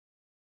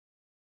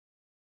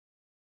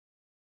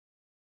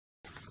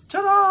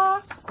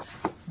Ta-da!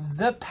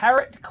 The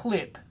Parrot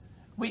clip,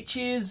 which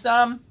is,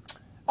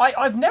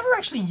 I've never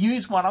actually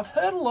used one. I've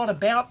heard a lot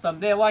about them.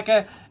 They're like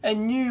a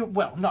new,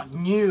 well, not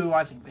new,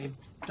 I think they're,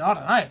 I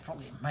don't know,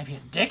 probably maybe a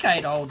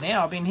decade old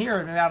now. I've been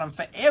hearing about them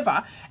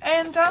forever.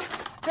 And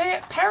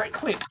they're Parrot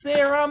clips.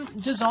 They're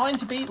designed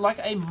to be like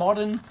a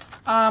modern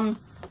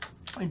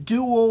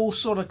dual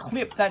sort of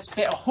clip that's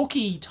a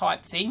hooky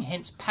type thing,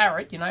 hence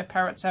Parrot. You know,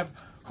 parrots have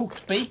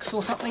hooked beaks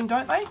or something,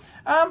 don't they?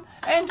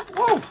 And,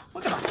 whoa,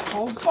 look at a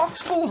whole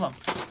box full of them.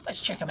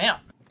 Let's check them out.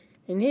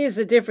 And here's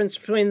the difference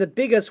between the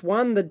biggest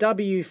one, the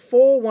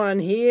W4 one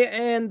here,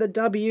 and the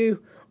W1,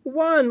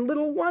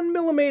 little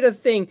 1mm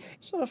thing.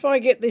 So if I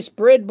get this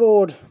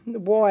breadboard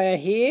wire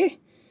here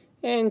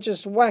and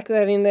just whack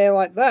that in there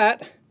like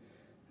that,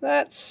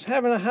 that's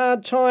having a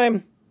hard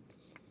time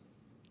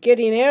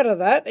getting out of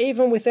that,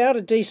 even without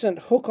a decent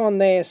hook on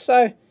there.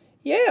 So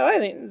yeah, I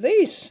think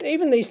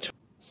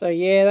so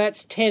yeah,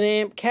 that's 10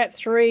 amp, Cat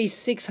 3,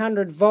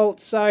 600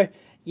 volts. So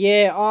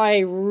yeah, I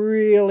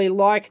really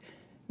like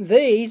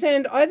these,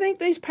 and I think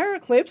these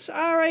Parrot clips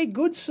are a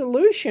good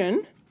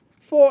solution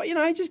for, you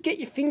know, just get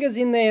your fingers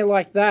in there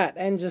like that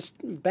and just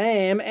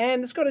bam,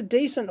 and it's got a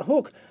decent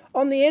hook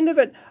on the end of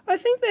it. I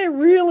think they're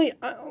really,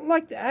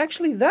 like,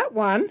 actually that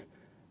one,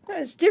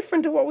 it's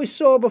different to what we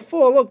saw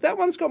before. Look, that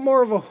one's got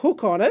more of a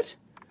hook on it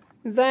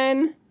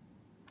than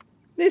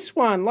this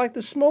one. Like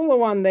the smaller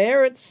one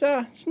there, it's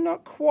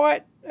not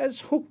quite as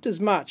hooked as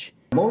much.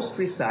 Most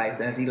precise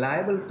and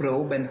reliable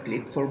probe and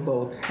clip for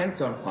both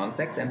hands-on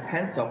contact and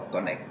hands-off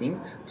connecting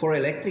for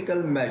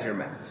electrical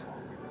measurements.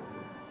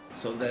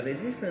 So the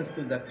resistance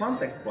to the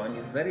contact point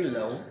is very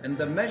low and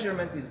the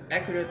measurement is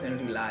accurate and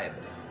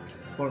reliable.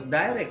 For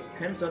direct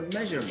hands-on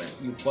measurement,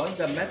 you point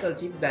the metal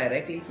tip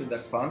directly to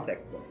the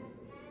contact point.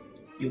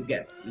 You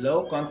get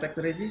low contact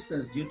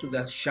resistance due to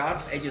the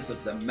sharp edges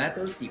of the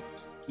metal tip,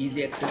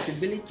 easy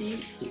accessibility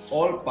to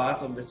all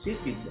parts of the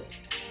circuit board,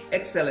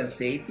 excellent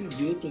safety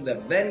due to the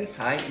very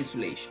high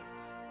insulation.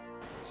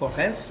 For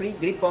hands-free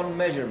grip-on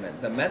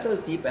measurement, the metal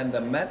tip and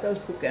the metal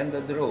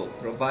hook-ended rod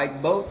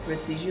provide both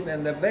precision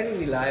and a very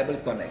reliable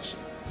connection.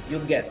 You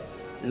get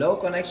low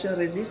connection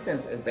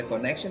resistance as the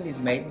connection is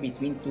made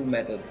between two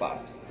metal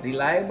parts,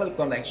 reliable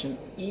connection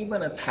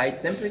even at high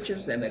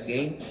temperatures, and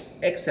again,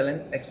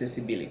 excellent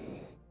accessibility.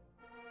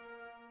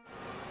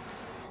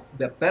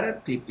 The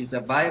Parrot clip is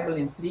available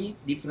in 3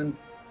 different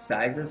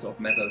sizes of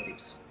metal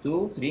tips,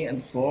 2, 3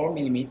 and 4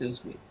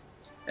 mm width,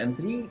 and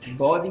 3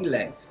 body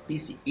lengths,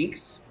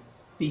 PCX,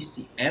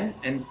 PCM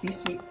and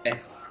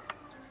PCS.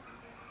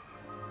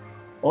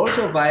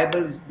 Also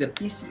viable is the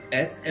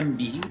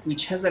PCS-MB,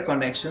 which has a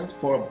connection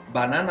for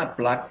banana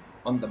plug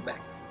on the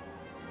back.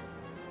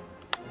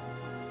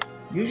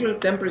 Usual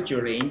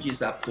temperature range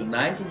is up to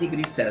 90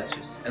 degrees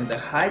Celsius and the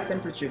high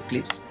temperature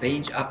clips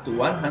range up to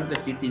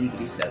 150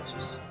 degrees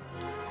Celsius.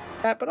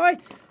 But I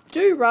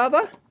do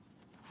rather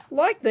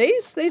like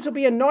these. These will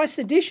be a nice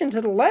addition to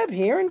the lab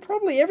here, and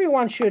probably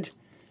everyone should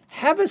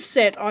have a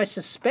set, I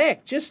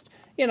suspect. Just,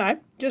 you know,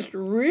 just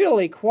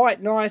really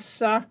quite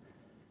nice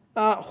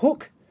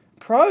hook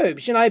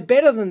probes, you know,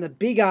 better than the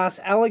big ass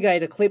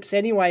alligator clips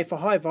anyway for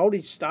high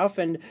voltage stuff,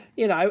 and,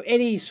 you know,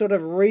 any sort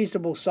of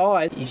reasonable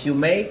size. If you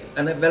make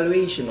an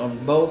evaluation on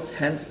both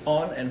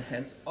hands-on and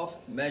hands-off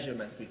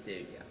measurement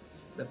criteria,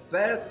 the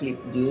Parrot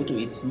clip, due to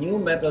its new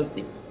metal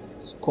tip,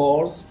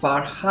 scores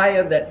far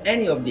higher than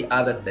any of the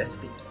other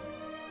test clips.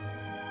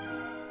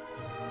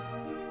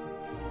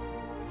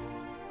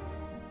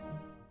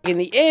 In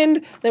the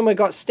end, then we've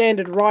got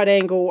standard right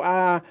angle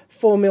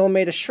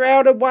 4mm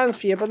shrouded ones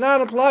for your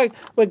banana plug.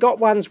 We've got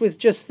ones with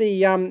just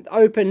the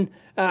open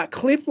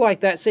clip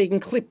like that, so you can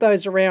clip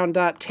those around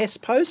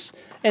test posts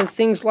and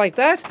things like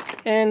that.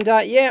 And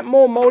yeah,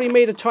 more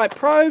multimeter type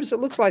probes. It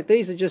looks like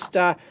these are just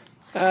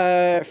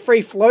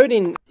free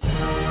floating.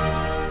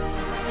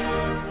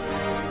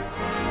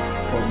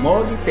 For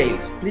more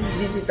details, please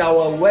visit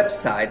our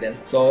website and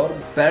store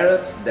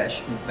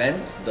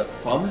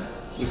parrot-invent.com,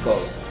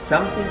 because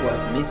something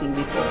was missing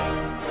before.